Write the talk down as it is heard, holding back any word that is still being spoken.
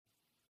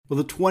Well,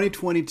 the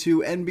 2022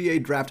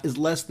 NBA Draft is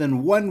less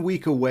than 1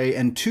 week away,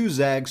 and two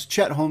Zags,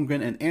 Chet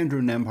Holmgren and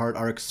Andrew Nembhard,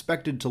 are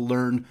expected to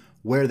learn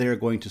where they are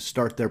going to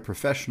start their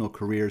professional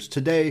careers.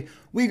 Today,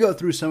 we go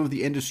through some of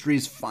the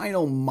industry's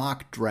final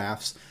mock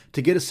drafts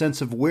to get a sense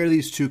of where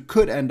these two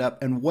could end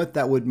up and what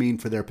that would mean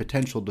for their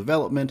potential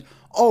development,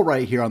 all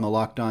right here on the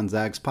Locked On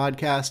Zags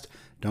podcast.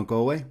 Don't go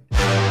away.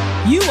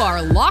 You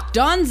are Locked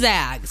On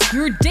Zags,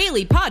 your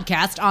daily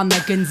podcast on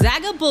the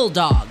Gonzaga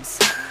Bulldogs.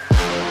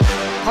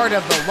 Part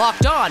of the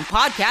Locked On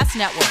Podcast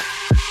Network.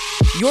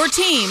 Your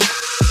team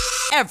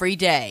every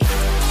day.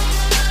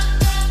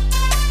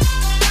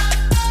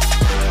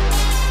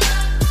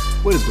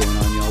 What is going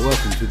on, y'all?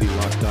 Welcome to the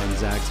Locked On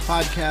Zags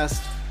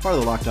podcast, part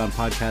of the Locked On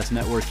Podcast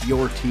Network,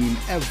 your team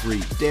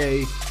every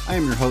day. I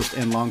am your host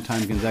and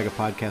longtime Gonzaga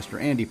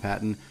podcaster, Andy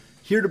Patton,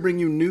 here to bring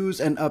you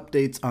news and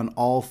updates on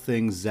all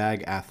things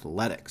Zag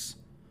athletics.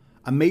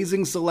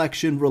 Amazing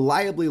selection,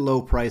 reliably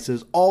low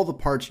prices, all the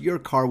parts your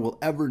car will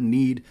ever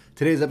need.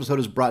 Today's episode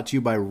is brought to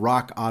you by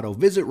Rock Auto.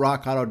 Visit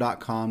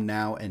rockauto.com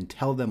now and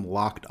tell them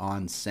Locked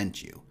On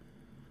sent you.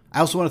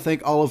 I also want to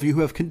thank all of you who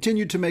have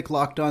continued to make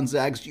Locked On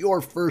Zags your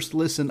first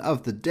listen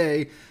of the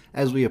day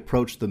as we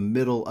approach the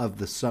middle of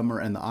the summer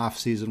and the off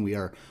season. We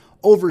are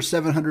over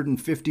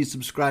 750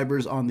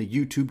 subscribers on the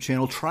YouTube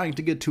channel, trying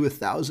to get to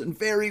 1,000.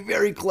 Very,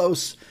 very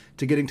close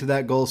to getting to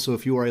that goal. So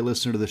if you are a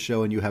listener to the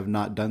show and you have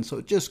not done so,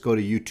 just go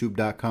to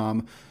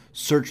youtube.com,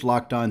 search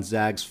Locked On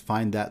Zags,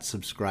 find that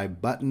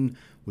subscribe button.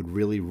 Would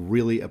really,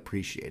 really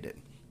appreciate it.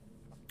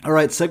 All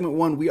right, segment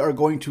one, we are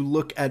going to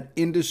look at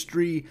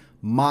industry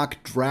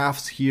mock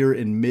drafts here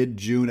in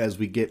mid-June as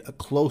we get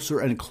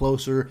closer and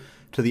closer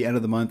to the end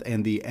of the month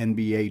and the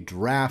NBA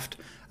draft.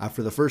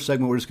 For the first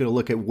segment, we're just going to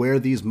look at where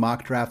these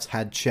mock drafts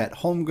had Chet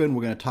Holmgren.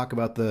 We're going to talk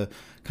about the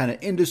kind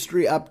of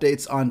industry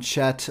updates on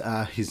Chet.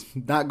 He's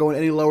not going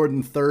any lower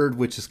than third,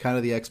 which is kind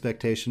of the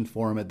expectation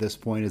for him at this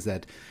point, is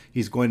that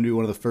he's going to be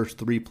one of the first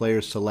three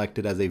players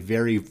selected, as a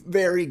very,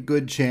 very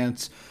good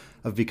chance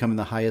of becoming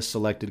the highest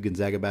selected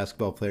Gonzaga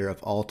basketball player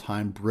of all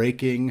time,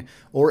 breaking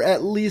or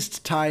at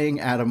least tying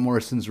Adam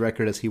Morrison's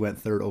record as he went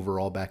third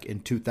overall back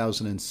in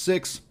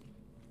 2006.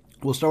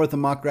 We'll start with the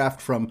mock draft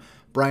from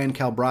Brian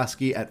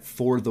Kalbrowski at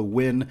For the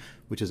Win,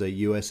 which is a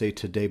USA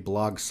Today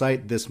blog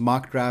site. This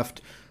mock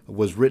draft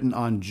was written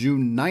on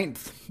June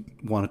 9th.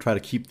 Want to try to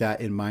keep that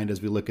in mind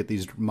as we look at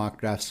these mock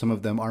drafts. Some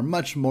of them are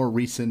much more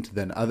recent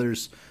than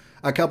others.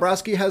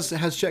 Kalbrowski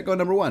has Chet going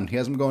number one. He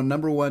has him going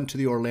number one to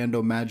the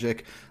Orlando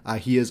Magic.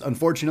 He is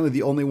unfortunately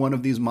the only one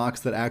of these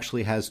mocks that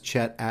actually has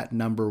Chet at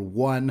number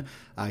one.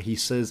 He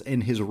says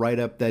in his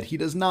write-up that he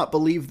does not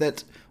believe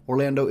that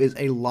Orlando is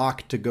a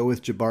lock to go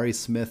with Jabari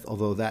Smith,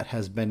 although that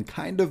has been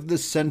kind of the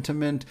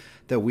sentiment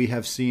that we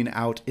have seen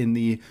out in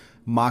the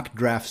mock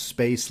draft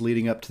space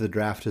leading up to the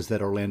draft, is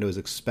that Orlando is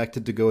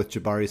expected to go with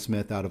Jabari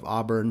Smith out of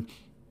Auburn.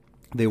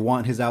 They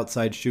want his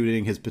outside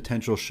shooting, his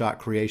potential shot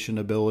creation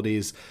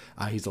abilities.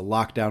 He's a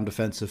lockdown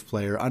defensive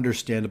player,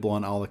 understandable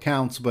on all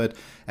accounts. But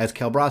as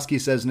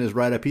Kalbrowski says in his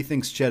write-up, he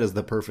thinks Chet is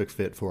the perfect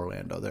fit for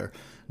Orlando. They're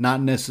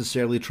not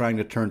necessarily trying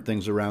to turn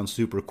things around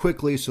super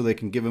quickly so they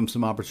can give him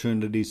some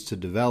opportunities to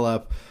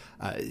develop.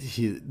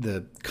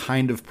 The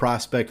kind of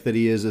prospect that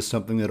he is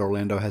something that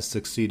Orlando has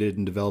succeeded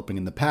in developing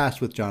in the past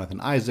with Jonathan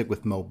Isaac,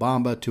 with Mo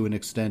Bamba to an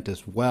extent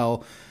as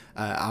well.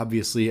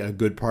 Obviously a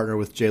good partner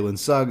with Jalen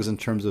Suggs in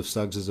terms of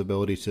Suggs'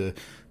 ability to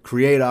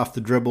create off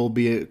the dribble,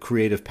 be a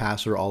creative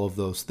passer, all of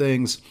those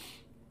things.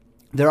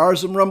 There are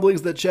some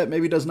rumblings that Chet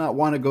maybe does not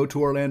want to go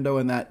to Orlando,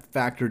 and that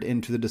factored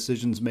into the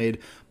decisions made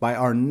by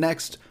our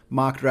next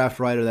mock draft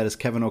writer, that is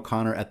Kevin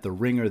O'Connor at The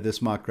Ringer.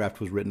 This mock draft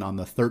was written on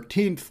the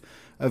 13th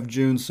of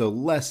June, so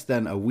less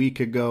than a week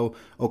ago.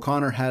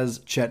 O'Connor has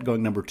Chet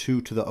going number two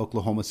to the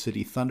Oklahoma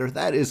City Thunder.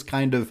 That is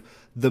kind of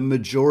the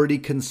majority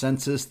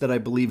consensus that I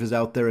believe is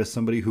out there, as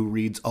somebody who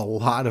reads a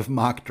lot of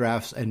mock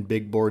drafts and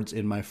big boards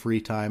in my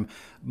free time.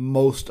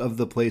 Most of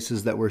the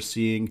places that we're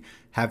seeing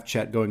have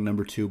Chet going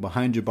number two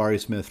behind Jabari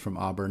Smith from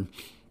Auburn.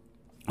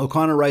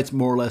 O'Connor writes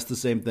more or less the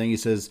same thing. He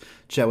says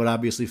Chet would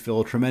obviously fill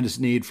a tremendous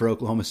need for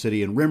Oklahoma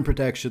City in rim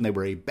protection. They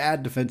were a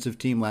bad defensive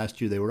team last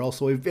year. They were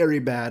also a very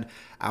bad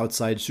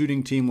outside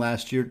shooting team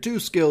last year. Two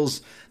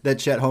skills that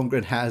Chet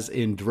Holmgren has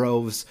in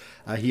droves.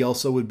 He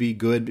also would be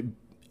good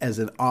as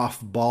an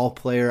off-ball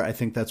player. I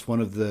think that's one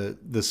of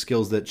the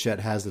skills that Chet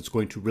has that's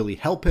going to really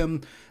help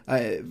him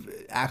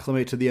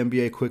acclimate to the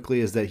NBA quickly,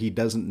 is that he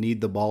doesn't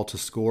need the ball to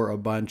score a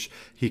bunch.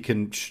 He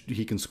can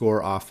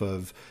score off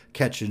of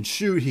catch and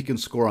shoot. He can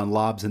score on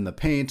lobs in the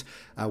paint.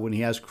 When he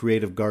has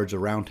creative guards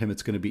around him,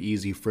 it's going to be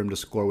easy for him to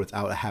score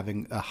without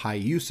having a high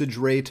usage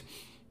rate.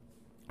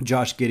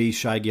 Josh Giddey,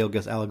 Shai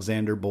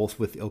Gilgeous-Alexander, both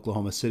with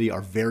Oklahoma City,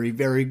 are very,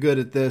 very good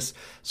at this,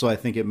 so I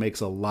think it makes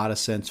a lot of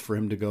sense for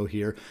him to go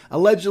here.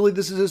 Allegedly,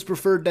 this is his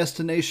preferred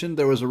destination.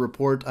 There was a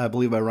report, I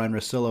believe, by Ryan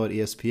Russillo at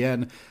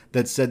ESPN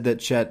that said that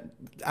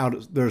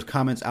there was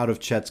comments out of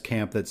Chet's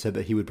camp that said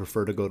that he would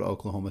prefer to go to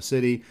Oklahoma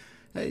City.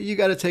 you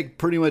got to take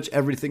pretty much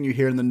everything you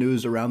hear in the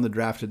news around the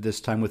draft at this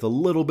time with a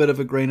little bit of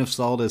a grain of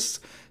salt, as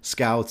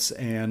scouts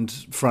and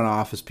front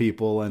office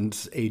people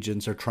and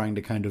agents are trying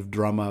to kind of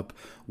drum up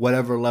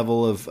whatever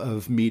level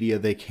of media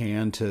they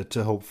can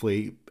to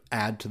hopefully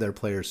add to their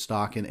players'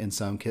 stock in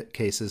some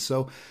cases.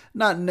 So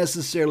not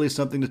necessarily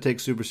something to take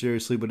super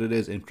seriously, but it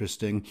is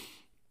interesting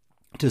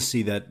to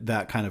see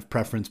that kind of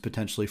preference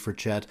potentially for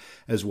Chet,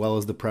 as well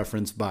as the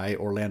preference by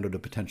Orlando to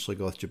potentially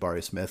go with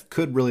Jabari Smith,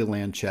 could really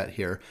land Chet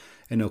here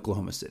in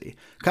Oklahoma City.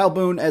 Kyle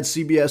Boone at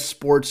CBS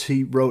Sports,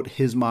 he wrote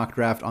his mock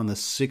draft on the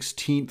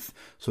 16th,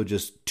 so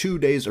just 2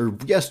 days, or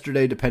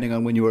yesterday, depending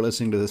on when you were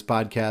listening to this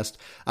podcast.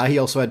 He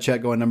also had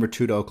Chet going number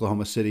 2 to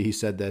Oklahoma City. He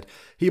said that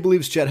he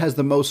believes Chet has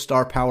the most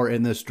star power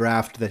in this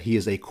draft, that he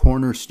is a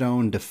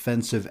cornerstone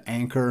defensive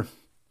anchor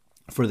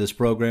for this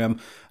program.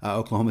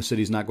 Oklahoma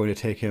City is not going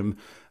to take him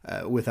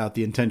without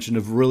the intention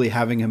of really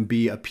having him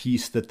be a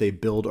piece that they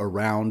build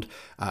around.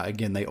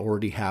 Again, they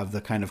already have the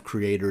kind of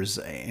creators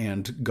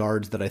and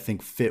guards that I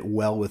think fit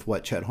well with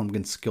what Chet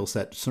Holmgren's skill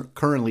set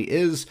currently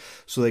is,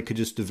 so they could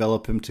just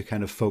develop him to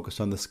kind of focus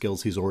on the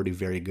skills he's already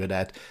very good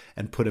at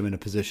and put him in a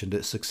position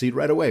to succeed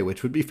right away,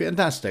 which would be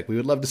fantastic. We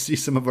would love to see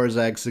some of our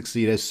Zags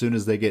succeed as soon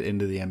as they get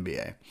into the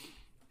NBA.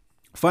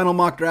 Final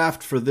mock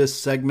draft for this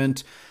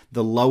segment,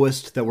 the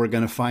lowest that we're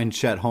going to find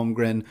Chet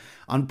Holmgren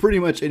on pretty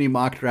much any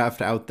mock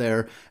draft out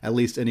there, at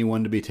least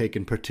anyone to be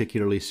taken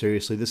particularly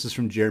seriously. This is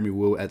from Jeremy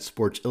Woo at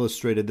Sports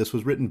Illustrated. This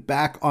was written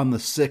back on the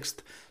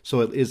 6th,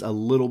 so it is a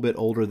little bit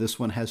older. This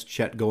one has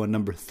Chet going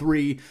number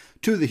 3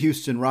 to the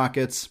Houston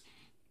Rockets.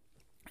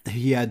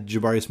 He had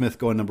Jabari Smith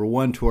going number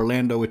 1 to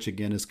Orlando, which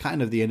again is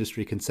kind of the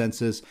industry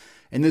consensus.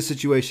 In this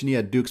situation, he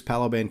had Dukes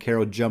Paolo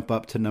Banchero jump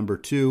up to number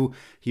 2.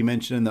 He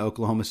mentioned in the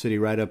Oklahoma City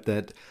write-up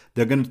that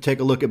they're going to take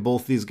a look at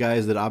both these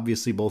guys, that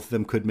obviously both of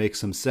them could make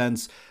some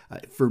sense.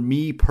 For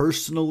me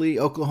personally,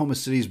 Oklahoma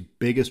City's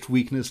biggest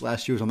weakness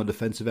last year was on the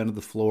defensive end of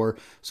the floor.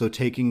 So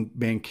taking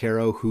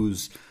Banchero,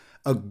 who's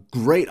a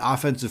great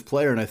offensive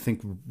player and I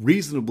think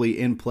reasonably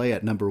in play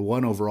at number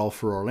 1 overall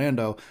for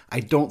Orlando, I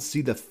don't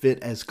see the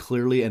fit as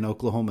clearly in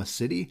Oklahoma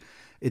City.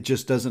 It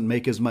just doesn't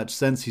make as much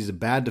sense. He's a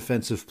bad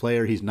defensive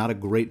player. He's not a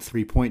great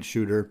three-point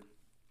shooter.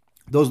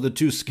 Those are the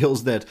two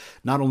skills that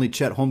not only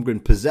Chet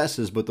Holmgren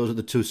possesses, but those are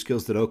the two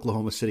skills that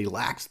Oklahoma City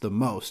lacks the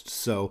most.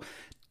 So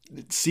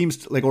it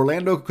seems like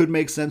Orlando could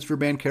make sense for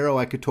Banchero.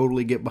 I could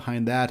totally get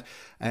behind that,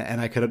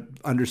 and I could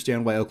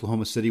understand why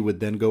Oklahoma City would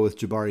then go with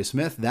Jabari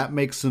Smith. That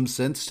makes some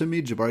sense to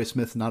me. Jabari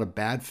Smith, not a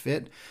bad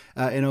fit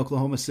in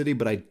Oklahoma City,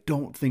 but I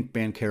don't think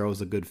Banchero is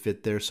a good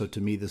fit there, so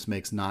to me this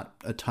makes not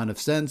a ton of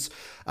sense.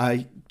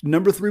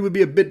 Number 3 would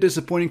be a bit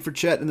disappointing for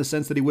Chet in the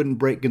sense that he wouldn't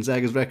break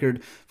Gonzaga's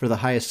record for the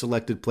highest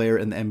selected player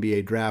in the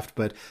NBA draft,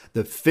 but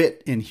the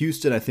fit in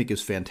Houston I think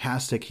is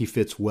fantastic. He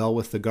fits well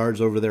with the guards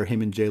over there.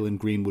 Him and Jalen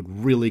Green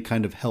would really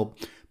kind of help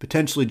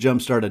potentially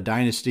jumpstart a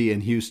dynasty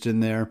in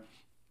Houston there,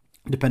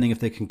 depending if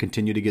they can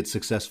continue to get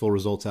successful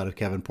results out of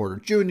Kevin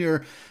Porter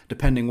Jr.,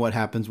 depending what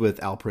happens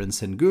with Alperen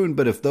Sengun.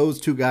 But if those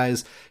two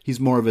guys, he's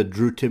more of a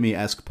Drew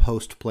Timme-esque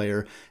post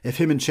player. If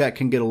him and Chet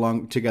can get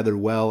along together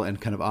well and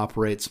kind of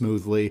operate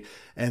smoothly,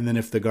 and then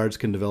if the guards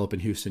can develop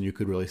in Houston, you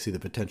could really see the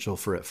potential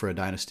for a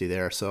dynasty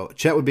there. So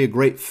Chet would be a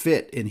great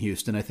fit in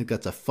Houston. I think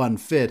that's a fun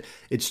fit.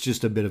 It's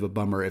just a bit of a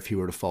bummer if he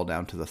were to fall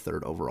down to the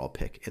 3rd overall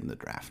pick in the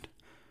draft.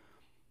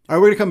 All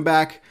right, we're going to come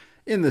back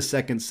in the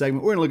second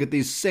segment. We're going to look at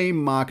these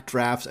same mock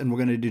drafts, and we're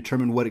going to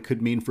determine what it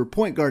could mean for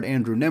point guard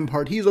Andrew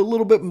Nembhard. He's a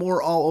little bit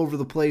more all over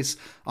the place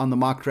on the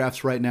mock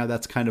drafts right now.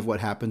 That's kind of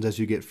what happens as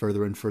you get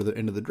further and further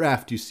into the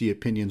draft. You see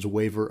opinions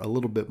waver a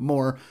little bit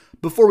more.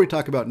 Before we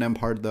talk about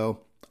Nembhard,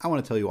 though, I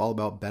want to tell you all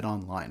about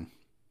BetOnline.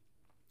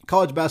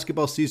 College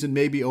basketball season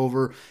may be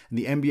over, and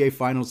the NBA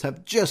Finals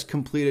have just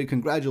completed.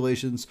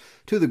 Congratulations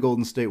to the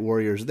Golden State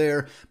Warriors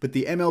there. But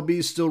the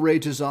MLB still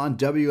rages on,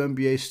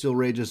 WNBA still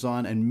rages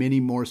on, and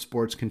many more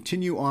sports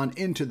continue on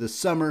into the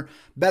summer.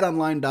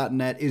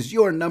 BetOnline.net is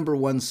your number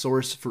one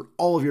source for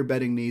all of your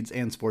betting needs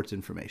and sports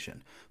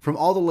information. From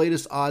all the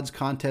latest odds,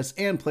 contests,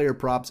 and player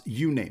props,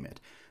 you name it.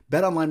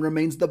 BetOnline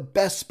remains the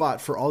best spot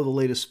for all the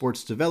latest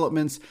sports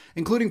developments,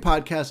 including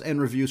podcasts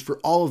and reviews for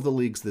all of the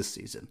leagues this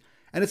season.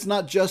 And it's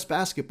not just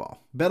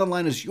basketball.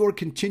 BetOnline is your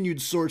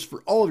continued source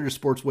for all of your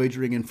sports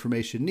wagering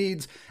information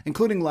needs,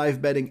 including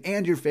live betting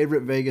and your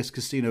favorite Vegas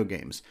casino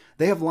games.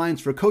 They have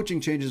lines for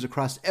coaching changes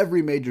across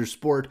every major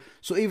sport,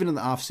 so even in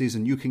the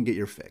offseason, you can get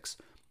your fix.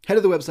 Head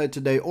to the website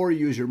today or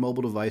use your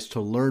mobile device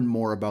to learn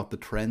more about the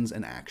trends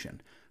in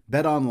action.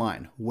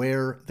 BetOnline,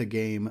 where the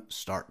game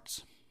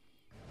starts.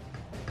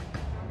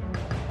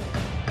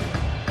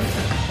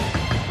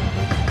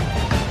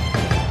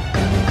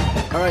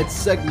 All right,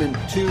 segment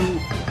 2.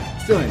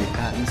 Still Andy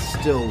Patton,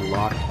 still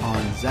locked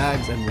on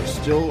Zags, and we're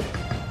still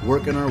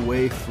working our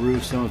way through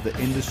some of the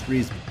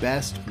industry's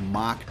best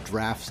mock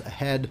drafts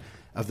ahead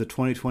of the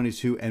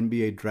 2022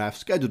 NBA draft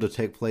scheduled to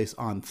take place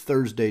on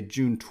Thursday,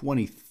 June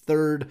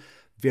 23rd.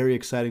 Very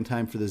exciting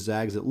time for the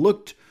Zags. It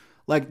looked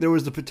like there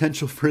was the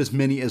potential for as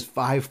many as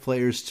 5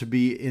 players to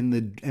be in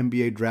the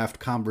NBA draft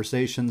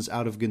conversations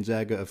out of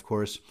Gonzaga, of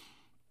course.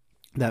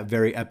 that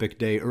very epic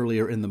day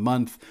earlier in the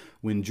month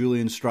when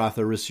Julian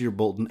Strather, Rasir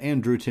Bolton,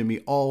 and Drew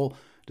Timme all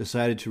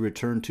decided to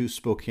return to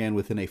Spokane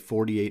within a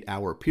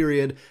 48-hour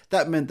period.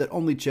 That meant that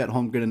only Chet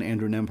Holmgren and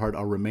Andrew Nembhard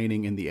are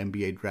remaining in the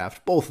NBA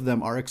draft. Both of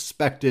them are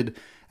expected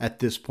at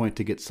this point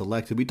to get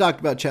selected. We talked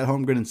about Chet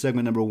Holmgren in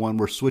segment number 1.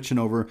 We're switching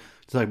over to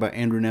talk about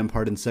Andrew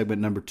Nembhard in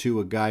segment number 2,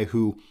 a guy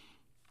who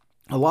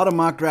a lot of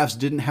mock drafts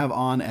didn't have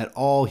on at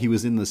all. He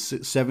was in the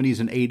 70s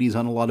and 80s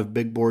on a lot of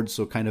big boards,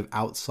 so kind of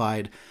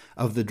outside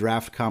of the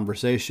draft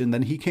conversation.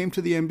 Then he came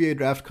to the NBA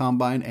Draft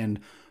Combine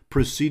and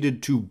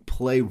proceeded to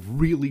play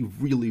really,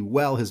 really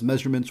well. His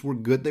measurements were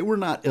good. They were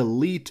not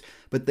elite,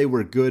 but they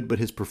were good. But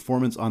his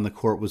performance on the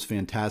court was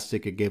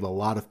fantastic. It gave a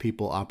lot of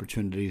people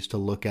opportunities to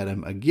look at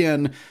him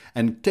again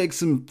and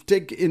take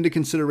into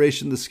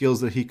consideration the skills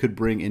that he could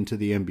bring into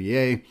the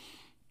NBA.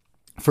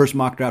 First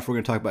mock draft we're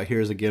going to talk about here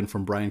is again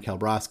from Brian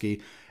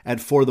Kalbrowski at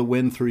For the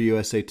Win through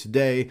USA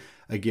Today,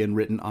 again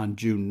written on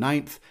June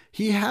 9th.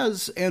 He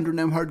has Andrew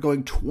Nembhard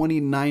going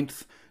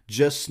 29th,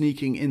 just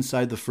sneaking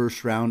inside the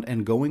first round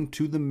and going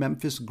to the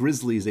Memphis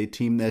Grizzlies, a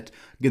team that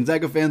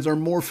Gonzaga fans are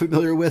more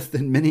familiar with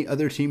than many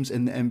other teams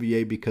in the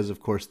NBA because, of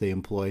course, they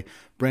employ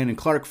Brandon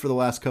Clark for the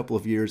last couple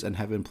of years and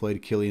have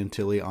employed Killian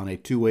Tilly on a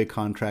two-way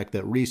contract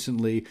that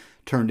recently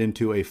turned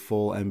into a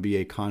full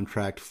NBA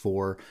contract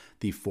for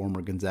the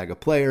former Gonzaga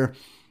player.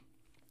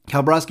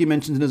 Kalbrowski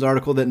mentions in his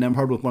article that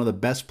Nembhard was one of the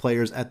best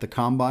players at the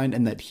Combine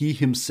and that he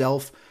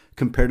himself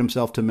compared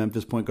himself to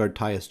Memphis point guard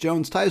Tyus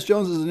Jones. Tyus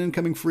Jones is an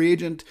incoming free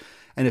agent,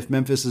 and if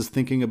Memphis is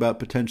thinking about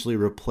potentially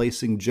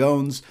replacing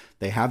Jones,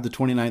 they have the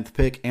 29th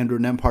pick. Andrew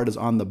Nembhard is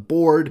on the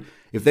board.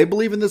 If they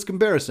believe in this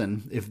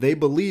comparison, if they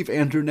believe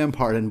Andrew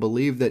Nembhard and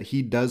believe that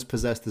he does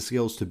possess the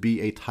skills to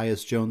be a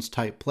Tyus Jones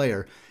type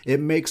player, it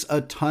makes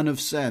a ton of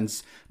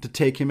sense to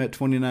take him at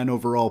 29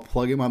 overall,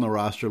 plug him on the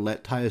roster,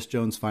 let Tyus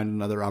Jones find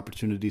another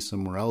opportunity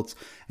somewhere else,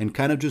 and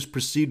kind of just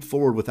proceed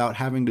forward without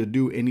having to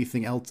do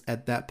anything else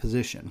at that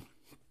position.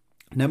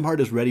 Nembhard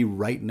is ready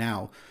right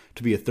now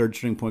to be a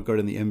third-string point guard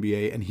in the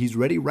NBA, and he's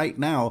ready right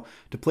now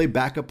to play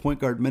backup point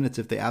guard minutes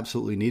if they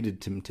absolutely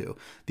needed him to.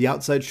 The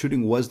outside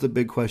shooting was the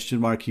big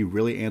question mark. He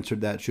really answered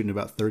that, shooting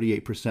about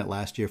 38%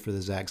 last year for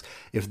the Zags.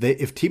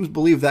 If teams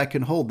believe that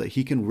can hold, that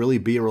he can really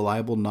be a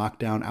reliable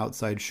knockdown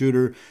outside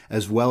shooter,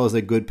 as well as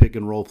a good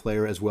pick-and-roll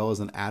player, as well as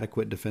an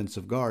adequate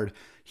defensive guard,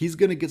 he's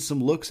going to get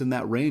some looks in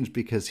that range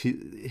because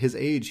his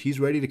age, he's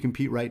ready to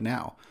compete right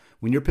now.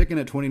 When you're picking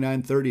at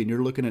 29, 30, and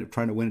you're looking at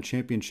trying to win a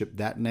championship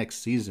that next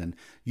season,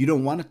 you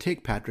don't want to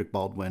take Patrick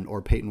Baldwin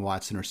or Peyton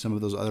Watson or some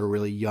of those other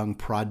really young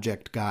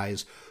project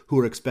guys who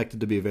are expected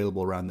to be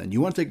available around then.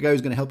 You want to take a guy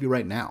who's going to help you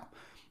right now.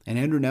 And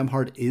Andrew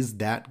Nembhard is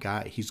that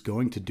guy. He's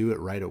going to do it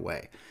right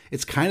away.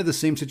 It's kind of the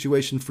same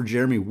situation for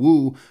Jeremy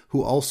Woo,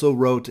 who also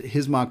wrote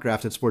his mock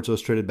draft at Sports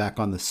Illustrated back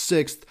on the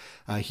 6th.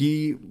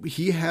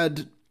 He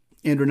had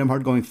Andrew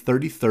Nembhard going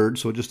 33rd,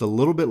 so just a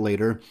little bit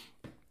later,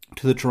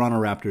 to the Toronto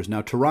Raptors.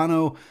 Now,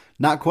 Toronto,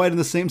 not quite in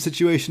the same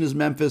situation as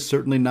Memphis,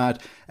 certainly not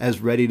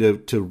as ready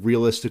to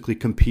realistically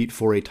compete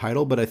for a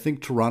title, but I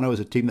think Toronto is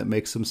a team that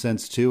makes some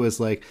sense too, as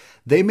like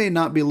they may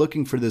not be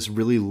looking for this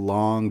really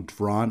long,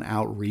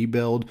 drawn-out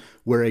rebuild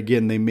where,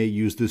 again, they may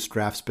use this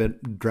draft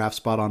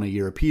spot on a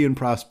European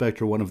prospect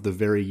or one of the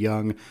very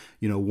young,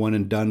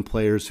 one-and-done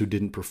players who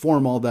didn't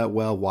perform all that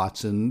well,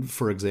 Watson,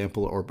 for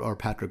example, or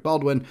Patrick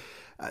Baldwin.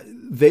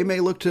 They may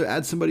look to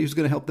add somebody who's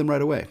going to help them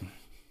right away.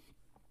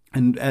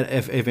 And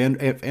if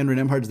Andrew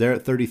Nembhard's there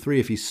at 33,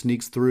 if he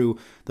sneaks through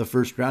the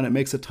first round, it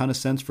makes a ton of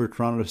sense for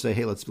Toronto to say,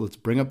 hey, let's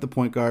bring up the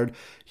point guard.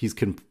 He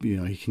can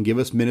give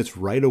us minutes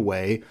right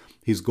away.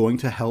 He's going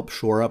to help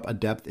shore up a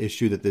depth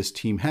issue that this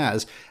team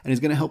has, and he's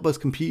going to help us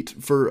compete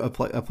for a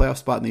playoff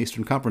spot in the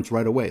Eastern Conference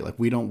right away. Like,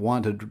 we don't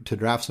want to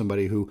draft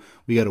somebody who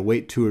we got to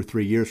wait 2 or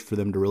 3 years for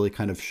them to really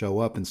kind of show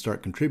up and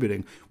start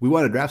contributing. We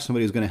want to draft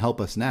somebody who's going to help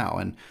us now.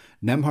 And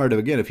Nembhard,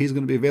 again, if he's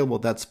going to be available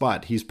at that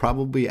spot, he's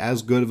probably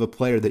as good of a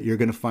player that you're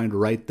going to find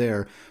right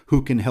there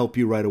who can help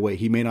you right away.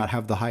 He may not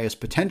have the highest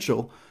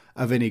potential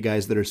of any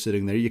guys that are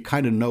sitting there. You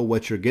kind of know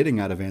what you're getting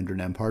out of Andrew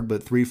Nembhard,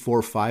 but 3,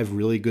 4, 5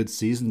 really good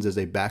seasons as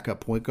a backup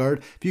point guard,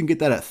 if you can get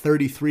that at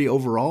 33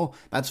 overall,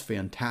 that's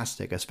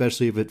fantastic,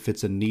 especially if it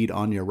fits a need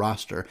on your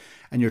roster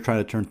and you're trying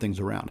to turn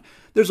things around.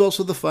 There's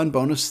also the fun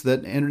bonus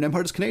that Andrew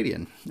Nembhard is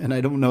Canadian, and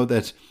I don't know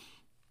that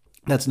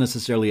that's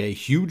necessarily a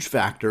huge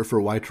factor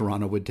for why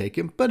Toronto would take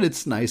him, but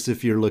it's nice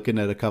if you're looking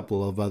at a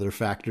couple of other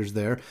factors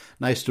there.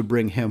 Nice to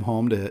bring him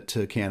home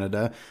to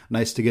Canada.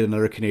 Nice to get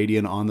another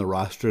Canadian on the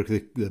roster.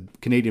 The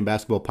Canadian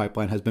basketball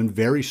pipeline has been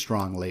very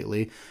strong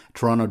lately.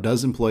 Toronto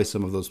does employ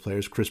some of those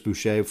players. Chris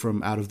Boucher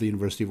from out of the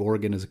University of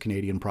Oregon is a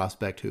Canadian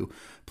prospect who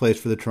plays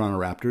for the Toronto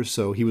Raptors.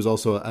 So he was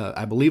also,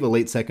 I believe, a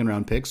late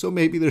second-round pick. So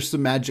maybe there's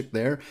some magic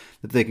there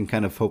that they can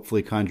kind of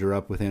hopefully conjure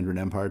up with Andrew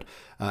Nembhard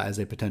as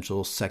a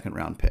potential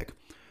second-round pick.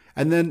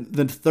 And then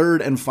the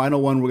third and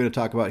final one we're going to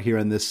talk about here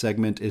in this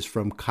segment is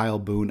from Kyle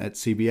Boone at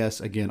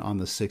CBS, again on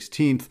the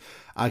 16th.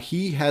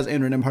 He has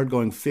Andrew Nembhard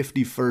going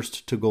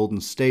 51st to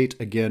Golden State.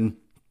 Again,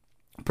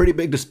 pretty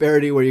big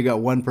disparity where you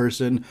got one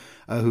person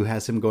who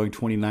has him going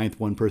 29th,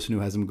 one person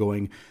who has him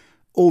going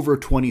over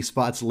 20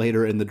 spots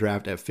later in the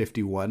draft at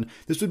 51.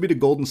 This would be to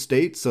Golden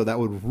State, so that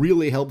would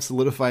really help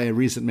solidify a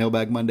recent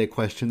Mailbag Monday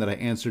question that I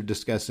answered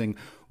discussing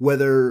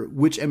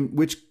which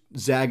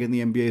Zag in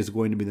the NBA is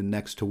going to be the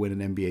next to win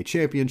an NBA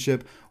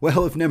championship.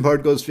 Well, if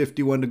Nembhard goes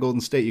 51 to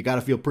Golden State, you got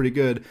to feel pretty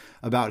good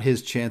about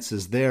his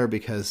chances there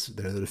because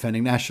they're the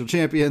defending national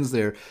champions.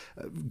 They're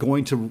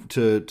going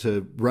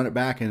to run it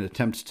back and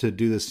attempt to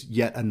do this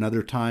yet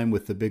another time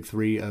with the big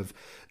three of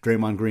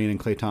Draymond Green and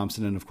Klay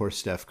Thompson and, of course,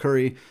 Steph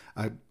Curry.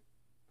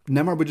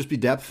 Nembhard would just be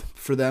depth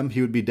for them.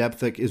 He would be depth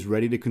that is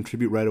ready to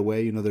contribute right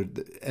away. They're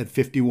at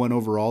 51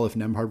 overall if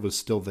Nembhard was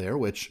still there,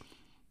 which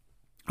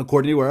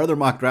according to our other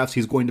mock drafts,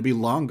 he's going to be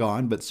long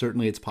gone, but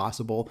certainly it's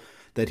possible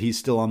that he's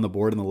still on the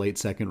board in the late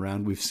second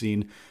round. We've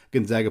seen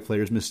Gonzaga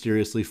players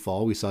mysteriously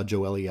fall. We saw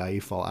Joel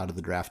Ayayi fall out of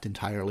the draft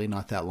entirely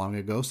not that long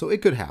ago, so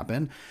it could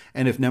happen.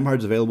 And if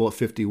Nembhard's available at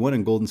 51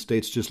 and Golden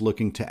State's just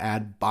looking to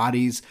add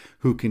bodies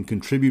who can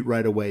contribute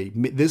right away,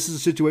 this is a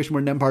situation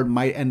where Nembhard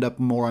might end up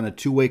more on a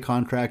two-way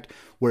contract,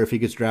 where if he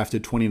gets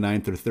drafted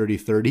 29th or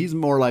 33rd, he's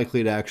more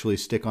likely to actually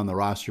stick on the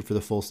roster for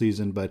the full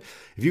season. But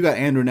if you got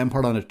Andrew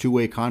Nembhard on a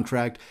two-way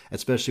contract,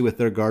 especially with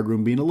their guard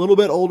room being a little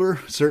bit older,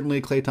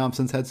 certainly Klay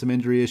Thompson's had some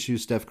injury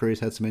issues, Steph Curry's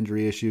had some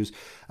injury issues,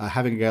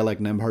 having a guy like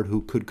Nembhard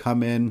who could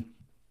come in,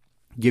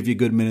 give you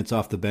good minutes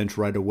off the bench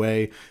right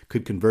away,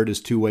 could convert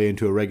his two-way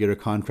into a regular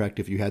contract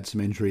if you had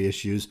some injury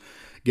issues,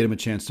 get him a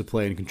chance to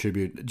play and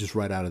contribute just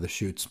right out of the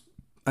chutes.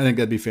 I think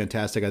that'd be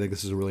fantastic. I think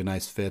this is a really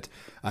nice fit.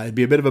 It'd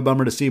be a bit of a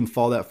bummer to see him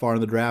fall that far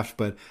in the draft,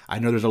 but I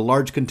know there's a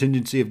large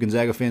contingency of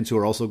Gonzaga fans who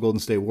are also Golden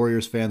State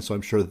Warriors fans, so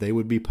I'm sure they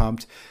would be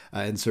pumped.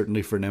 And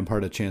certainly for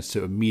Nembhard, a chance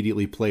to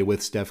immediately play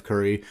with Steph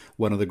Curry,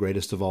 one of the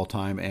greatest of all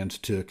time, and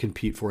to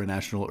compete for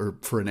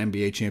for an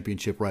NBA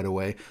championship right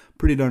away.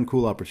 Pretty darn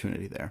cool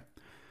opportunity there.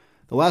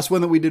 The last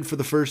one that we did for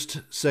the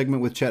first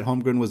segment with Chet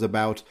Holmgren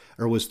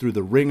was through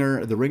The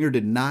Ringer. The Ringer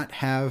did not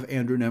have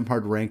Andrew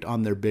Nembhard ranked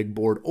on their big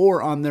board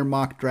or on their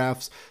mock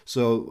drafts.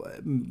 So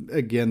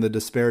again, the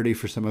disparity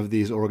for some of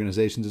these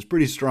organizations is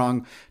pretty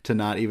strong to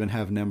not even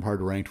have Nembhard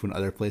ranked when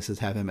other places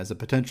have him as a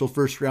potential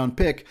first round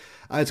pick.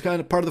 It's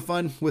kind of part of the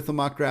fun with the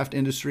mock draft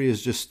industry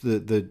is just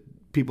the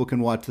people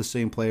can watch the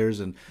same players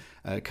and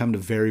come to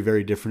very,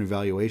 very different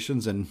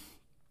evaluations. And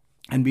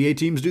NBA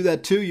teams do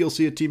that too. You'll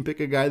see a team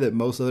pick a guy that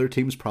most other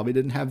teams probably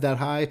didn't have that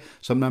high.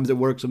 Sometimes it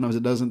works, sometimes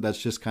it doesn't.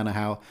 That's just kind of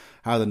how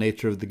the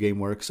nature of the game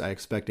works. I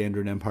expect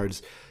Andrew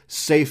Nembhard's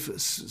safe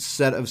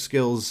set of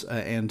skills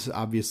and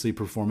obviously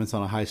performance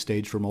on a high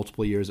stage for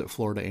multiple years at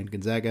Florida and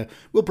Gonzaga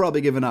will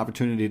probably give an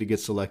opportunity to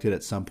get selected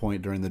at some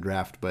point during the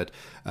draft. But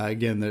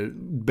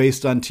again,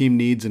 based on team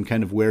needs and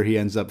kind of where he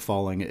ends up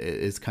falling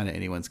is kind of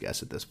anyone's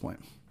guess at this point.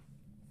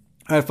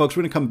 All right, folks,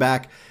 we're going to come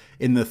back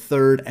in the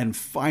third and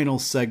final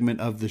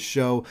segment of the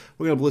show.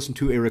 We're going to listen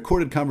to a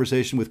recorded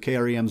conversation with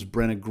KREM's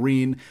Brenna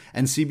Green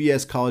and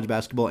CBS college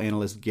basketball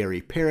analyst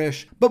Gary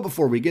Parrish. But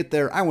before we get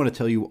there, I want to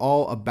tell you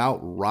all about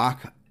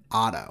Rock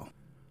Auto.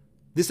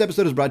 This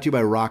episode is brought to you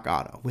by Rock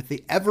Auto. With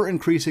the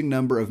ever-increasing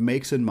number of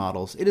makes and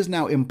models, it is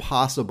now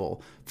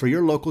impossible for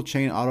your local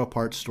chain auto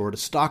parts store to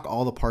stock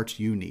all the parts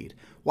you need.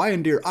 Why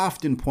endure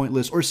often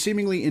pointless or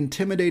seemingly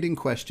intimidating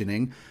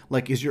questioning,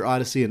 like is your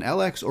Odyssey an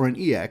LX or an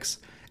EX,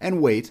 and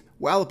wait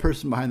while the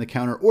person behind the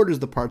counter orders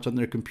the parts on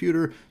their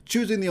computer,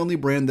 choosing the only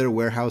brand their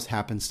warehouse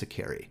happens to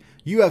carry.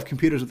 You have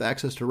computers with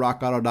access to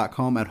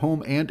rockauto.com at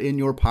home and in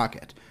your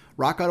pocket.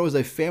 Rock Auto is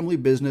a family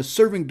business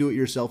serving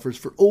do-it-yourselfers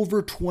for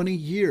over 20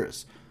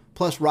 years.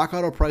 Plus, Rock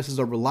Auto prices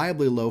are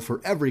reliably low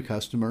for every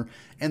customer,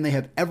 and they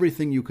have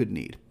everything you could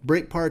need.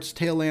 Brake parts,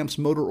 tail lamps,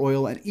 motor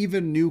oil, and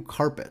even new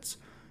carpets.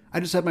 I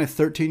just had my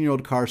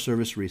 13-year-old car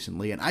serviced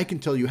recently, and I can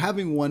tell you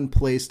having one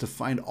place to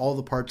find all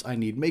the parts I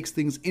need makes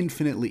things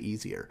infinitely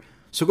easier.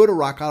 So go to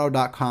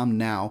rockauto.com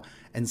now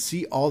and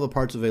see all the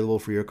parts available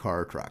for your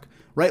car or truck.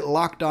 Write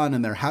Locked On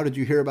in their How Did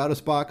You Hear About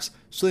Us box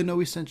so they know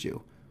we sent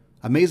you.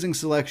 Amazing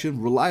selection,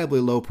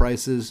 reliably low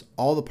prices,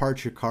 all the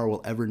parts your car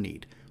will ever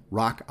need.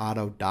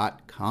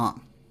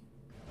 rockauto.com.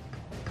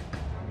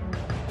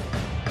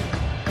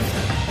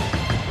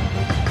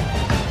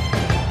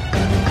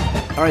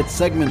 All right,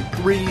 segment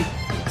 3.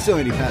 Still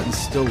Andy Patton,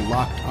 still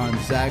locked on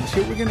Zags.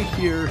 Here we're going to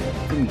hear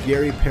from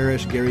Gary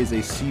Parrish. Gary is a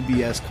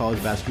CBS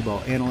college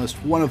basketball analyst,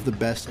 one of the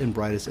best and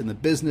brightest in the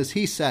business.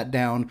 He sat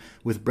down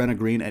with Brenna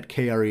Green at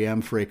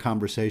KREM for a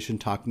conversation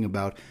talking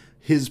about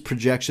his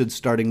projected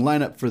starting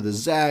lineup for the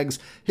Zags,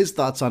 his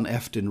thoughts on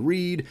Efton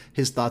Reed,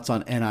 his thoughts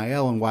on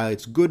NIL and why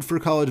it's good for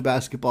college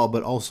basketball,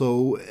 but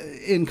also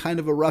in kind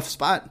of a rough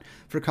spot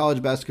for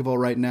college basketball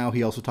right now.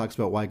 He also talks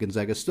about why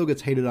Gonzaga still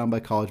gets hated on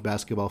by college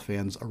basketball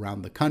fans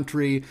around the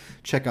country.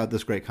 Check out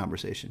this great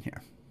conversation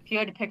here. If you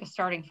had to pick a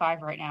starting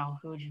five right now,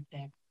 who would you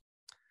pick?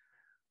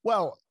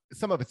 Well,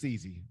 some of it's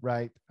easy,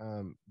 right?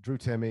 Drew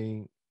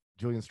Timme,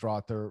 Julian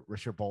Strawther,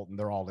 Rasir Bolton,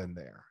 they're all in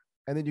there.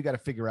 And then you got to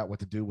figure out what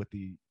to do with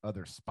the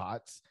other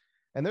spots.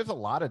 And there's a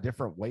lot of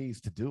different ways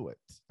to do it.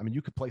 I mean,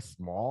 you could play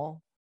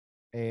small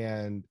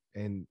and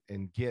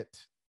get,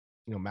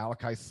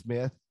 Malachi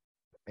Smith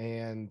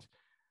and,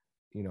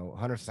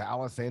 Hunter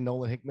Salas and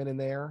Nolan Hickman in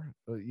there,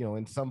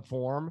 in some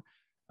form.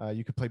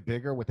 You could play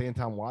bigger with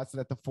Anton Watson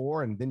at the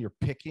 4, and then you're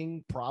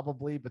picking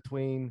probably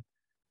between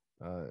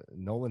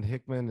Nolan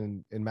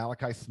Hickman and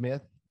Malachi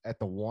Smith at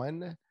the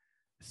 1.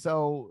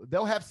 So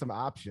they'll have some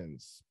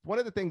options. One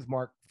of the things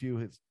Mark Few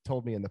has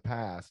told me in the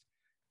past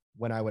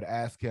when I would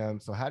ask him,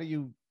 so how do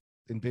you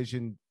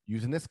envision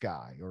using this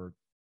guy or,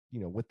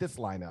 with this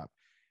lineup?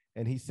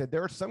 And he said,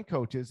 there are some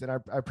coaches, and I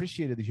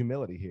appreciated the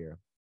humility here.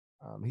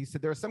 He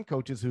said, there are some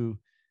coaches who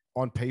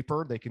on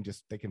paper, they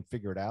can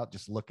figure it out,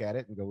 just look at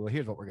it and go, well,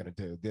 here's what we're going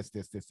to do. This,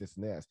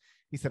 and this.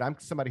 He said, I'm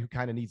somebody who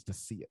kind of needs to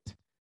see it.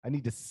 I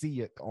need to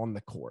see it on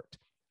the court.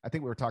 I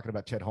think we were talking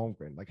about Chet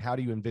Holmgren. Like, how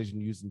do you envision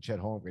using Chet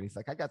Holmgren? He's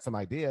like, I got some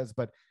ideas,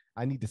 but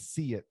I need to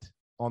see it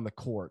on the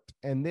court.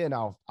 And then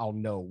I'll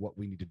know what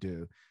we need to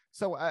do.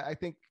 So I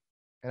think,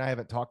 and I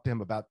haven't talked to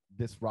him about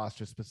this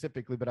roster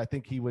specifically, but I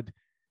think he would,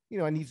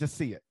 I need to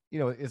see it.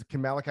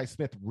 Can Malachi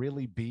Smith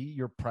really be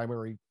your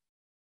primary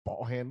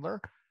ball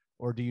handler?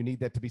 Or do you need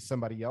that to be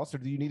somebody else? Or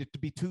do you need it to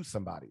be two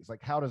somebodies?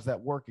 Like, how does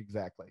that work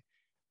exactly?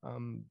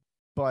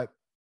 But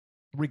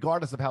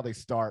regardless of how they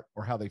start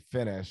or how they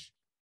finish,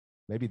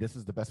 maybe this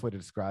is the best way to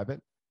describe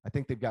it. I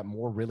think they've got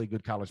more really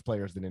good college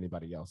players than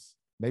anybody else.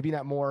 Maybe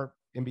not more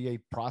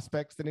NBA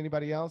prospects than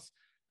anybody else.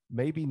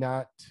 Maybe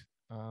not,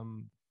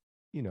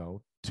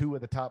 2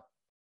 of the top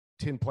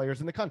 10 players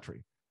in the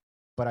country.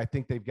 But I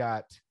think they've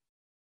got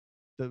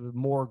the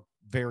more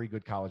very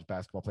good college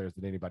basketball players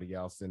than anybody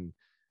else. And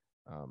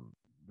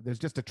there's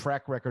just a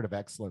track record of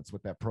excellence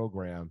with that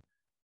program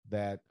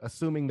that,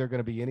 assuming they're going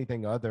to be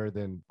anything other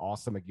than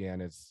awesome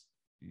again, is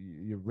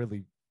you're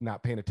really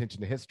not paying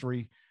attention to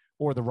history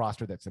or the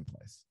roster that's in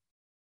place.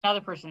 Another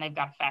person they've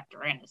got to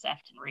factor in is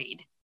Efton Reed.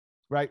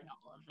 Right. In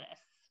all of this.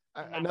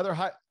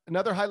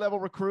 Another high level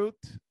recruit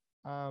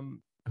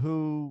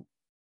who,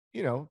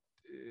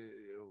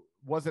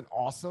 wasn't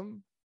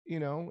awesome,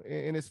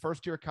 in his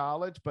first year of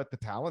college, but the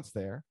talent's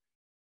there.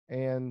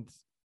 And,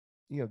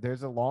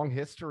 there's a long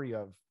history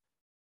of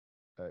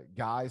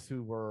guys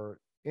who were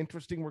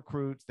interesting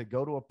recruits. They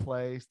go to a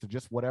place to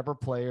just whatever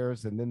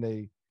players, and then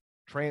they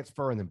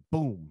transfer, and then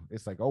boom,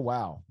 it's like, oh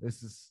wow,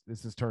 this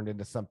is turned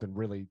into something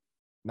really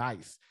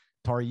nice.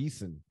 Tari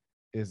Eason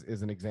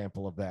is an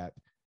example of that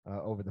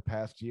over the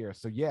past year.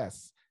 So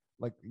yes,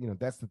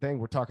 that's the thing.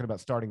 We're talking about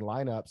starting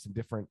lineups and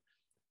different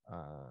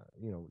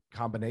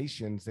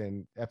combinations,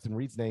 and Efton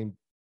Reed's name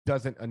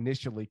doesn't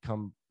initially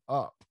come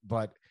up,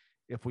 but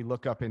if we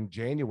look up in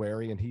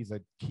January and he's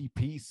a key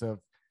piece of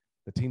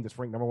the team that's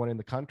ranked number 1 in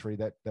the country,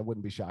 that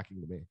wouldn't be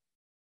shocking to me.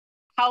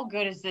 How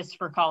good is this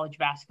for college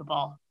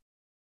basketball?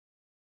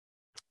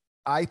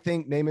 I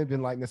think name, image,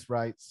 and likeness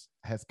rights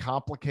has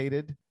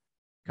complicated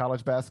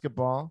college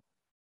basketball.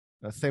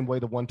 The same way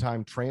the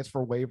one-time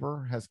transfer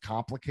waiver has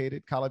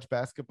complicated college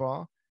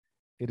basketball.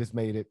 It has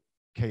made it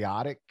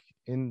chaotic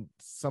in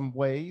some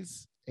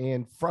ways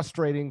and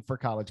frustrating for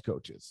college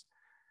coaches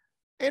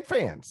and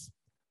fans.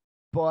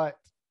 But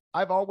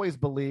I've always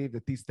believed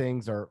that these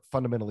things are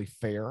fundamentally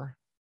fair.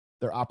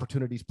 They're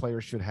opportunities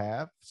players should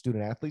have,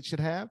 student athletes should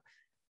have.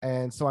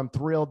 And so I'm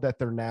thrilled that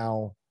they're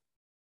now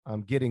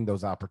getting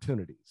those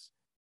opportunities.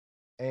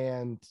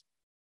 And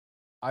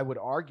I would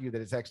argue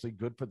that it's actually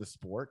good for the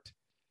sport,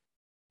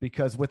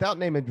 because without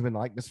name, image, and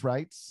likeness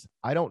rights,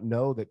 I don't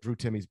know that Drew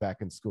Timme's back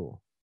in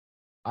school.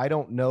 I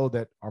don't know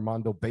that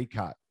Armando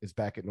Bacot is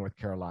back at North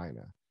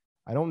Carolina.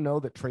 I don't know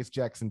that Trace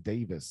Jackson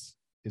Davis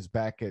is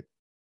back at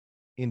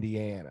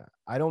Indiana.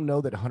 I don't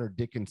know that Hunter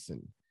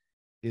Dickinson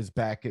is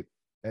back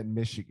at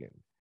Michigan.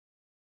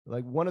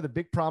 Like, one of the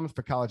big problems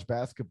for college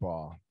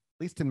basketball,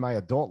 at least in my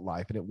adult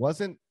life, and it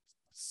wasn't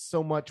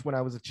so much when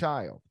I was a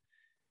child,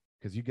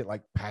 because you get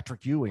like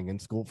Patrick Ewing in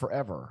school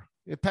forever.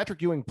 If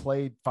Patrick Ewing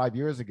played 5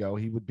 years ago,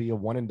 he would be a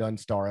one and done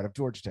star out of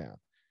Georgetown,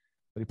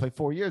 but he played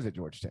 4 years at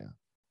Georgetown.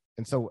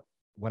 And so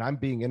when I'm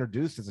being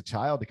introduced as a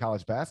child to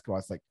college basketball,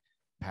 it's like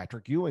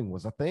Patrick Ewing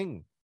was a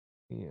thing,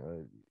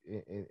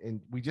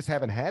 and we just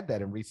haven't had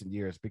that in recent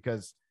years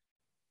because,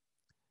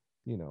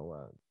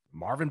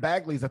 Marvin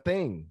Bagley's a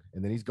thing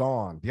and then he's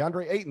gone.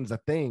 DeAndre Ayton's a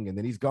thing and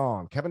then he's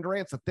gone. Kevin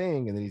Durant's a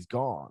thing and then he's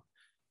gone.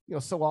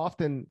 So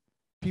often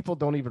people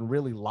don't even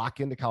really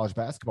lock into college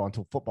basketball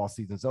until football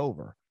season's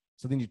over.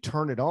 So then you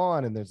turn it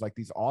on and there's like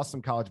these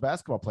awesome college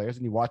basketball players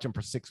and you watch them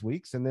for 6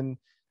 weeks and then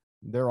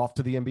they're off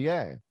to the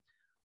NBA.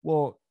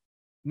 Well,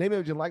 name,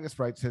 image, and likeness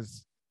rights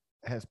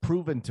has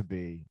proven to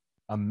be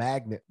a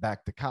magnet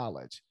back to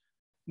college,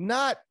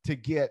 not to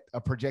get a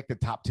projected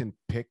top 10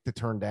 pick to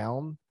turn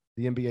down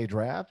the NBA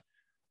draft,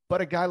 but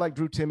a guy like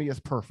Drew Timme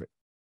is perfect.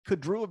 Could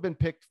Drew have been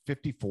picked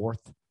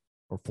 54th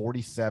or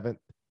 47th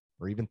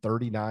or even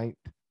 39th?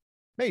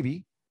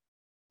 Maybe.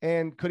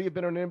 And could he have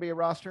been on an NBA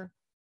roster?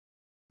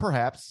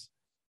 Perhaps.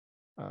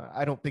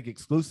 I don't think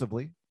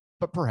exclusively,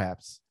 but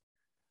perhaps.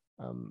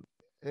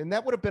 And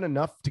that would have been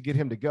enough to get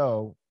him to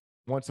go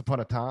once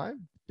upon a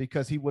time,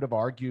 because he would have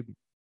argued,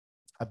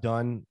 I've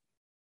done,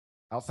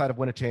 outside of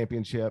win a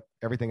championship,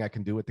 everything I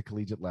can do at the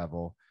collegiate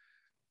level.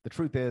 The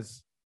truth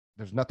is,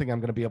 there's nothing I'm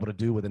going to be able to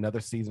do with another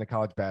season of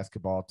college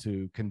basketball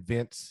to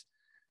convince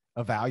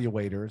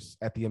evaluators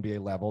at the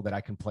NBA level that I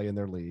can play in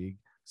their league.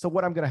 So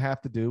what I'm going to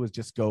have to do is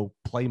just go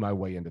play my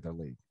way into their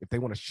league. If they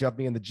want to shove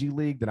me in the G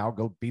League, then I'll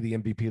go be the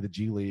MVP of the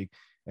G League,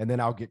 and then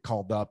I'll get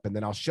called up, and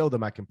then I'll show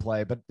them I can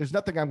play. But there's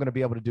nothing I'm going to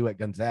be able to do at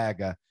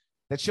Gonzaga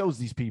that shows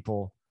these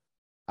people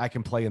I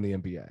can play in the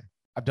NBA.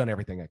 I've done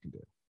everything I can do.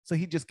 So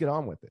he'd just get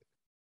on with it.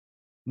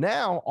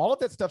 Now, all of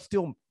that stuff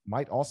still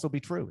might also be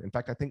true. In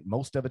fact, I think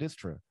most of it is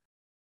true.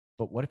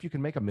 But what if you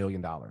can make $1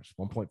 million,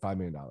 $1.5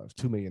 million,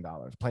 $2 million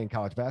playing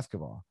college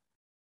basketball?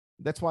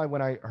 That's why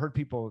when I heard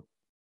people,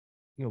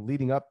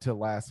 leading up to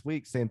last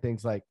week saying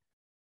things like,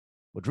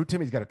 well, Drew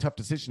Timme's got a tough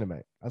decision to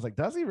make. I was like,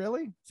 does he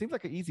really? Seems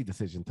like an easy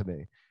decision to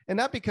me. And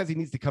not because he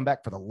needs to come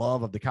back for the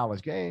love of the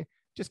college game,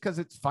 just because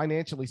it's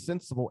financially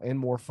sensible and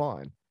more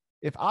fun.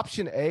 If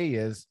option A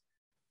is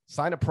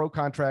sign a pro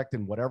contract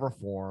in whatever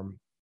form,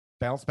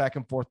 bounce back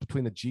and forth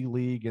between the G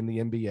League and the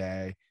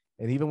NBA,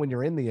 and even when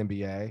you're in the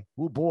NBA,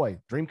 oh boy,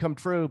 dream come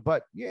true,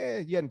 but yeah,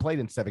 you hadn't played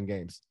in 7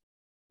 games.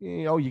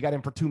 You got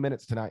in for 2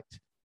 minutes tonight.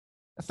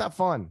 That's not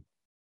fun.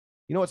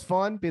 You know what's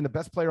fun? Being the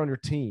best player on your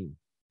team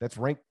that's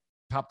ranked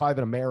top 5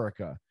 in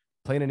America,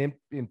 playing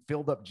in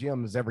filled up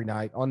gyms every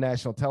night on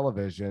national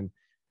television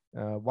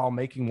while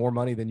making more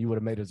money than you would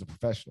have made as a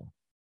professional.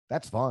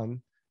 That's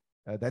fun.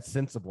 That's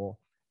sensible.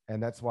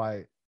 And that's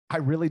why I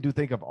really do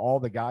think of all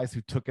the guys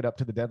who took it up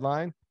to the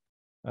deadline,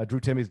 Drew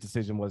Timme's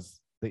decision was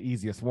the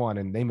easiest one,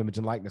 and name, image,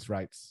 and likeness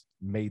rights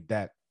made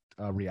that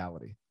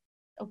reality.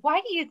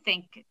 Why do you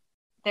think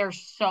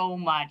there's so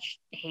much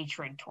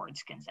hatred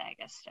towards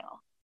Gonzaga still?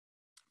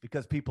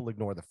 Because people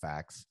ignore the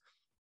facts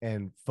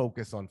and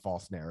focus on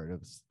false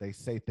narratives. They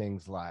say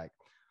things like,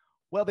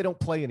 well, they don't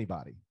play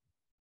anybody.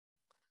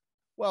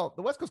 Well,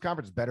 the West Coast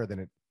Conference is better than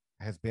it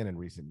has been in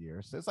recent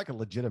years. It's like a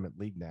legitimate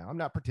league now. I'm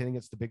not pretending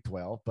it's the Big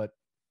 12, but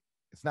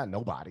it's not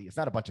nobody. It's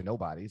not a bunch of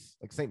nobodies.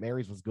 Like St.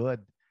 Mary's was good.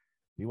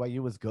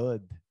 BYU was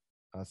good.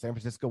 San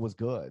Francisco was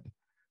good.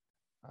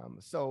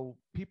 So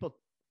people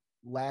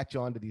latch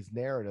onto these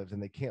narratives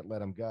and they can't let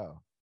them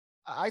go.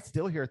 I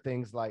still hear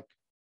things like,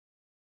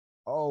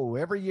 oh,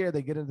 every year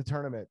they get into the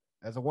tournament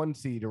as a 1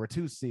 seed or a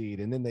 2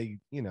 seed, and then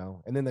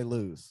they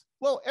lose.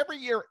 Well, every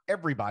year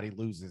everybody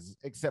loses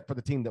except for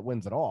the team that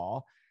wins it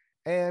all.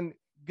 And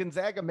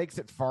Gonzaga makes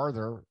it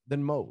farther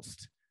than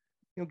most.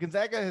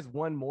 Gonzaga has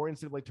won more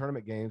NCAA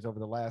tournament games over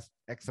the last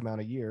X amount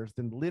of years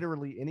than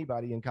literally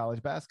anybody in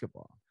college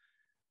basketball.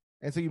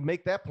 And so you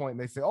make that point and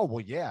they say, oh,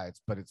 well, yeah,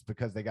 it's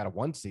because they got a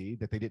 1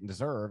 seed that they didn't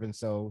deserve. And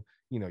so,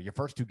 your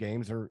first 2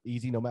 games are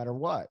easy no matter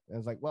what. And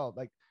it's like, well,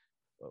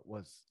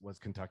 was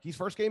Kentucky's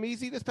first game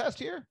easy this past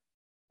year?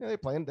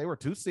 They were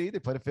 2 seed. They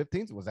played a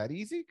 15. Was that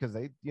easy? Because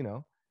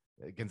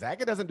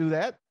Gonzaga doesn't do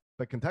that,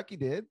 but Kentucky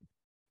did.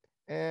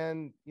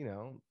 And,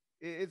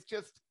 it's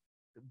just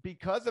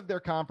because of their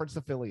conference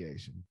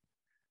affiliation,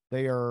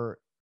 they are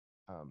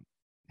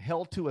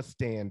held to a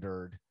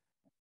standard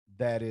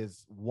that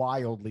is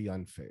wildly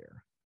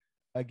unfair.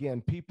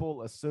 Again,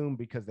 people assume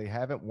because they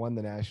haven't won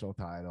the national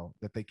title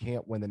that they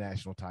can't win the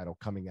national title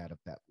coming out of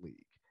that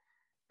league.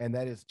 And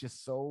that is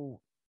just so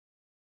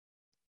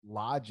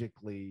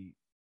logically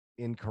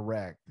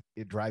incorrect.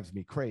 It drives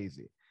me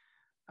crazy.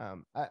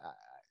 I'm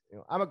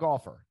a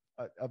golfer,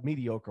 a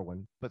mediocre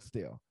one, but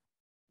still,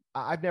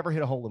 I've never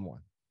hit a hole in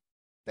one.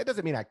 That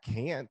doesn't mean I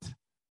can't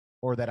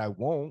or that I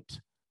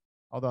won't,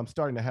 although I'm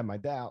starting to have my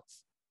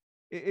doubts.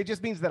 It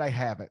just means that I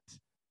haven't.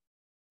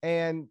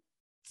 And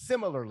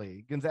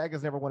similarly,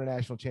 Gonzaga's never won a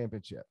national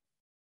championship,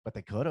 but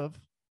they could have.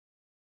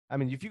 I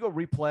mean, if you go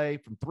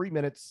replay from 3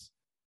 minutes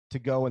to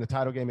go in the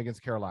title game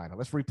against Carolina,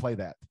 let's replay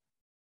that.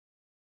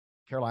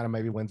 Carolina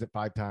maybe wins it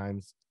 5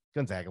 times.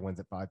 Gonzaga wins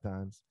it 5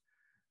 times.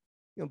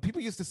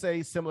 People used to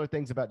say similar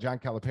things about John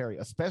Calipari,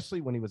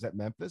 especially when he was at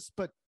Memphis,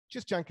 but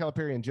just John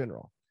Calipari in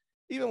general.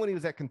 Even when he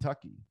was at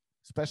Kentucky,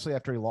 especially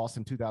after he lost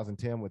in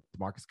 2010 with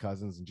DeMarcus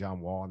Cousins and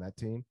John Wall on that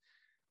team.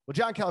 Well,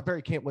 John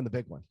Calipari can't win the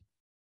big one.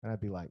 And I'd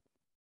be like,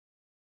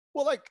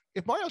 well,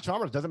 if Mario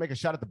Chalmers doesn't make a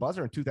shot at the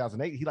buzzer in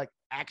 2008, he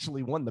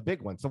actually won the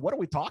big one. So what are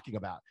we talking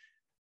about?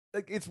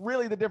 It's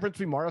really the difference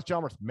between Mario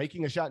Chalmers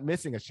making a shot and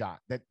missing a shot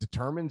that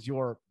determines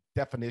your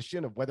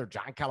definition of whether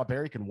John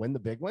Calipari can win the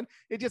big one.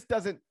 It just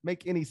doesn't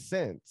make any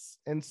sense.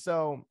 And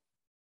so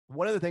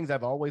one of the things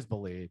I've always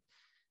believed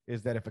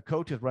is that if a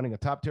coach is running a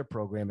top tier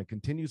program and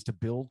continues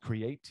to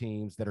create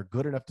teams that are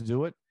good enough to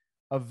do it,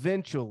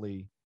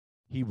 eventually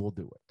he will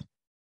do it.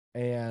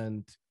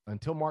 And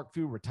until Mark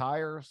Few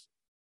retires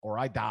or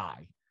I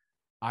die,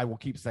 I will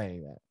keep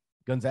saying that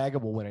Gonzaga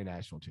will win a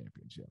national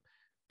championship,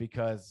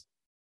 because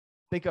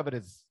think of it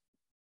as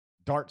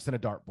darts in a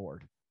dartboard.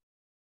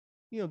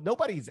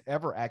 Nobody's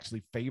ever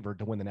actually favored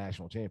to win the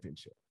national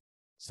championship.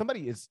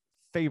 Somebody is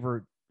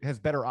favored, has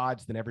better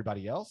odds than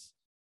everybody else,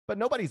 but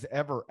nobody's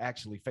ever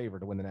actually favored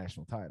to win the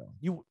national title.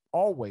 You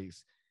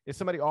always, if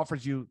somebody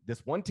offers you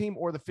this one team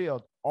or the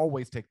field,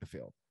 always take the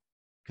field,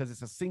 because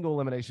it's a single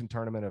elimination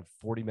tournament of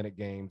 40-minute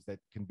games that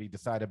can be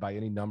decided by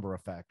any number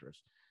of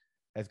factors.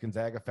 As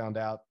Gonzaga found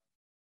out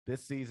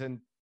this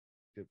season,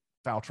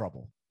 foul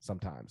trouble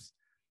sometimes.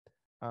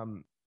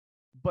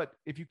 But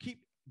if you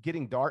keep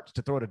getting darts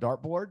to throw at a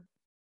dartboard,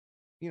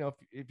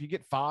 if you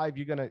get 5,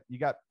 you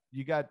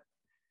got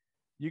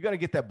you're going to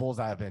get that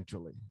bullseye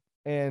eventually.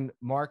 And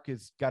Mark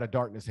has got a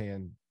dart in his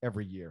hand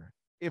every year.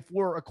 If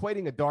we're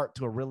equating a dart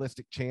to a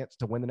realistic chance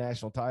to win the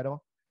national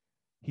title,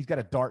 he's got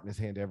a dart in his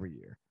hand every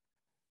year.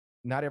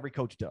 Not every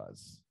coach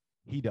does.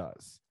 He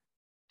does.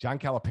 John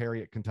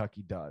Calipari at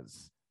Kentucky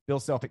does. Bill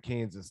Self at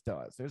Kansas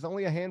does. There's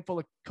only a handful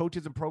of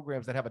coaches and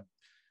programs that have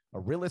a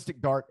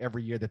realistic dart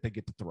every year that they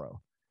get to throw.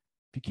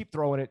 If you keep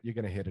throwing it, you're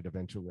going to hit it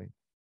eventually.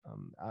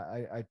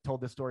 I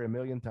told this story a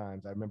million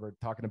times. I remember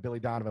talking to Billy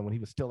Donovan when he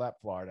was still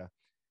at Florida.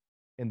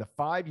 In the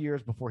 5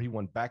 years before he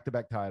won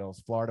back-to-back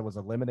titles, Florida was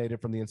eliminated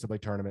from the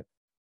NCAA tournament,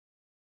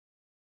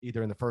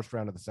 either in the first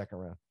round or the second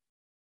round.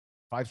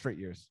 5 straight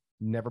years.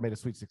 Never made a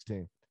Sweet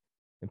 16.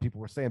 And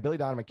people were saying, Billy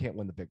Donovan can't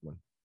win the big one.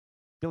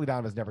 Billy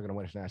Donovan's never going to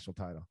win a national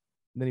title.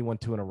 And then he won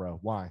 2 in a row.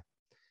 Why?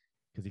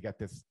 Because he got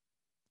this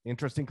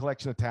interesting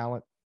collection of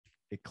talent.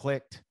 It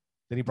clicked.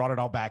 Then he brought it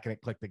all back and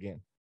it clicked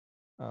again.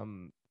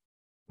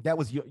 That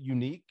was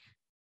unique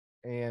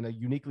and a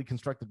uniquely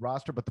constructed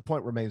roster, but the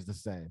point remains the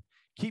same.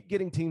 Keep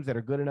getting teams that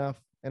are good enough,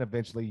 and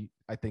eventually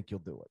I think you'll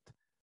do it.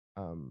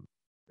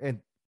 And,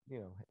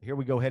 here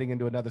we go heading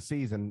into another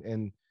season,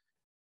 and,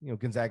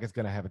 Gonzaga's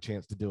going to have a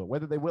chance to do it.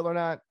 Whether they will or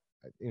not,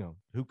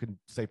 who can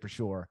say for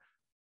sure?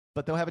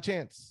 But they'll have a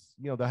chance.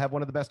 They'll have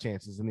one of the best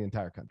chances in the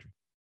entire country.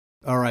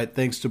 All right,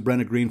 thanks to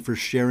Brenna Green for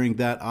sharing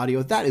that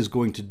audio. That is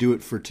going to do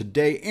it for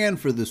today and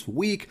for this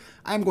week.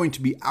 I'm going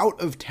to be out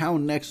of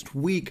town next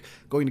week,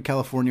 going to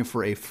California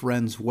for a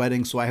friend's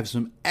wedding, so I have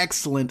some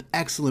excellent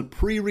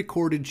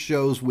pre-recorded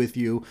shows with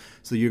you,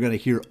 so you're going to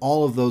hear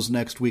all of those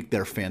next week.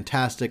 They're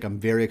fantastic. I'm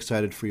very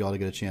excited for you all to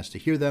get a chance to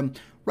hear them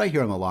right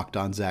here on the Locked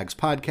On Zags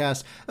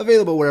podcast,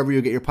 available wherever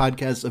you get your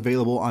podcasts,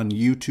 available on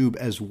YouTube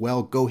as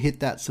well. Go hit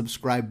that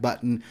subscribe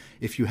button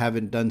if you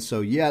haven't done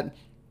so yet.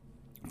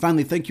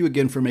 Finally, thank you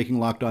again for making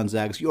Locked On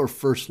Zags your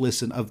first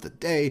listen of the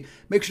day.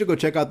 Make sure to go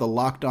check out the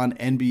Locked On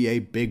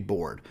NBA Big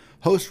Board.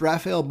 Host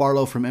Rafael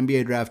Barlow from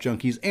NBA Draft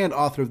Junkies and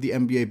author of the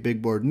NBA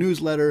Big Board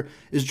newsletter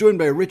is joined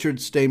by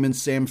Richard Stamen,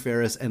 Sam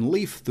Ferris, and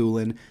Leif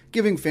Thulin,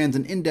 giving fans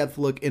an in-depth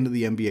look into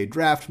the NBA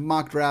draft,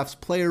 mock drafts,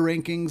 player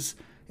rankings,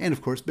 and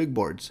of course, big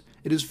boards.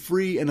 It is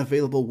free and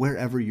available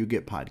wherever you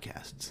get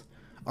podcasts.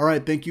 All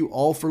right, thank you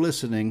all for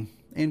listening,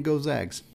 and go Zags.